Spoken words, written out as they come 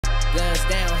Guns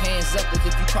down, hands up as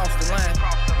if you cross the line.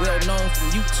 Well known from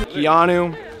YouTube.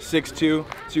 KEANU, 6'2",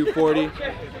 240.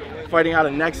 Fighting out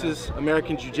of Nexus,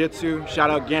 American Jiu-Jitsu. Shout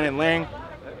out Gannon Lang.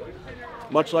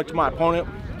 Much luck to my opponent.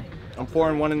 I'm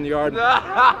 4-1 in the yard. We're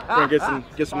gonna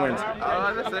get some wins.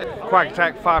 Quack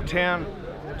Attack 5'10",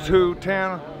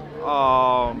 210.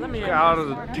 Out of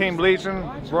the Team Legion,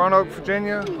 Roanoke,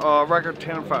 Virginia. Record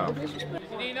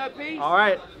 10-5. All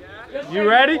right, you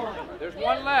ready? There's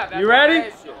one left. You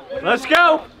ready? Let's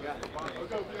go.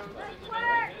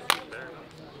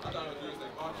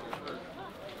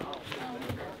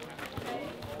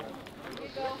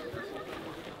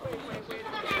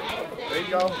 There you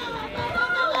go.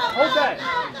 Hold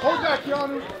that,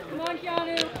 KEANU. Come on,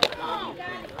 KEANU. Come on,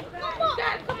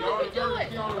 we do it.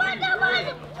 Come on, you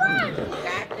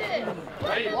got this.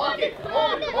 Hey, walk it.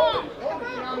 Hold it, KEANU.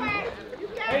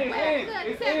 Hey,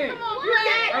 it's in.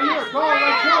 Hey, you're going,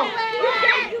 let's go.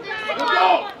 Let's go.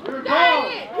 You're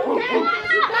going.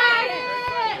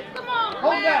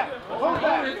 Hold that. Hold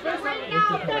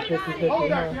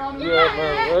that, KEANU. Yeah,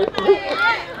 man, right?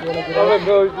 I'll let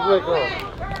go, you can let go.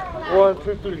 1,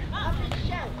 2, 3.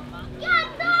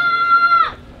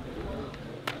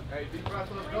 Hey, deep breath,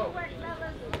 let's go.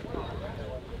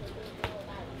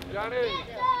 Johnny.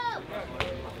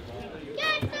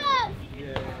 Get up!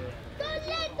 Don't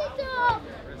let it go!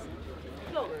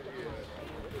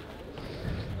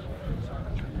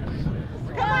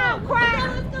 Come on, Quack!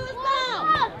 Let's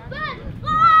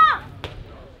go!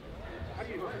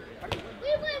 We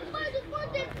went fighting for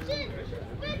this shit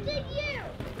 15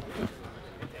 years!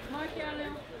 Come on, KEANU.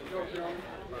 Go.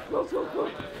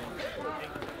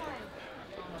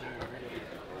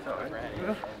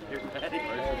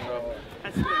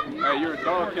 Hey, you're a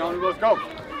dog, KEANU. Let's go.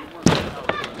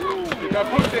 You got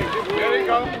push it. There you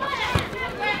go.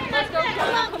 Let's go,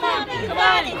 KEANU. Come on. You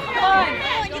got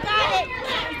it!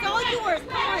 It's all yours!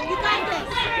 Come on, you got this!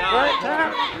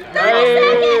 Hey,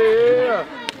 yeah.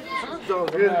 So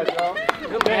good.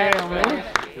 Good match, man.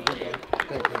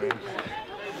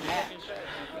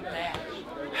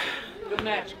 Good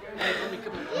match. Hey,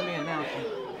 let me announce you.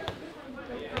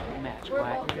 Good match,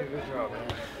 Quack. Good job, man.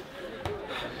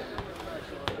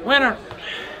 Winner.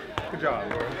 Good job,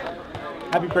 bro.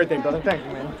 Happy birthday, brother. Thank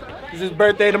you, man. It's his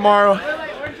birthday tomorrow.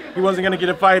 He wasn't going to get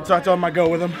a fight, so I told him I'd go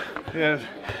with him. Yeah,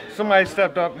 somebody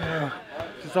stepped up.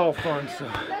 It's all fun. So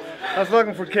I was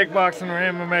looking for kickboxing or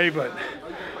MMA, but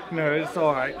it's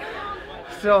all right.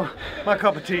 Still, my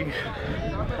cup of tea.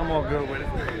 I'm all good with it.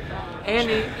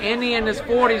 Andy in his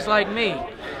 40s like me,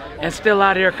 and still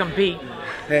out here competing.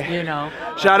 Hey. You know.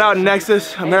 Shout out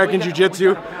Nexus, American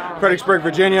Jiu-Jitsu, Fredericksburg,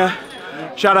 Virginia.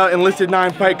 Shout out Enlisted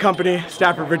 9 Fight Company,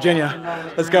 Stafford,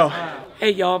 Virginia. Let's go. Hey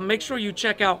y'all, make sure you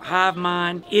check out Hive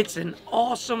Mind. It's an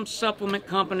awesome supplement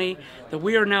company that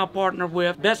we are now partnered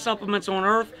with. Best supplements on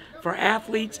earth for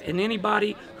athletes and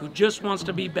anybody who just wants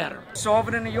to be better. Solve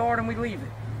it in the yard and we leave it.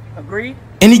 Agreed?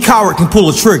 Any coward can pull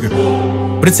a trigger,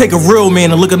 but it take a real man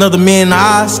to look another man in the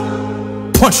eyes,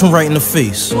 punch him right in the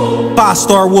face.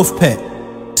 5-star wolf pack.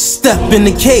 Step in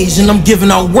the cage and I'm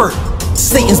giving out work.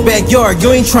 Satan's backyard,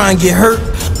 you ain't trying to get hurt.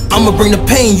 I'ma bring the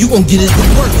pain, you gon' get it to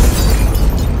work.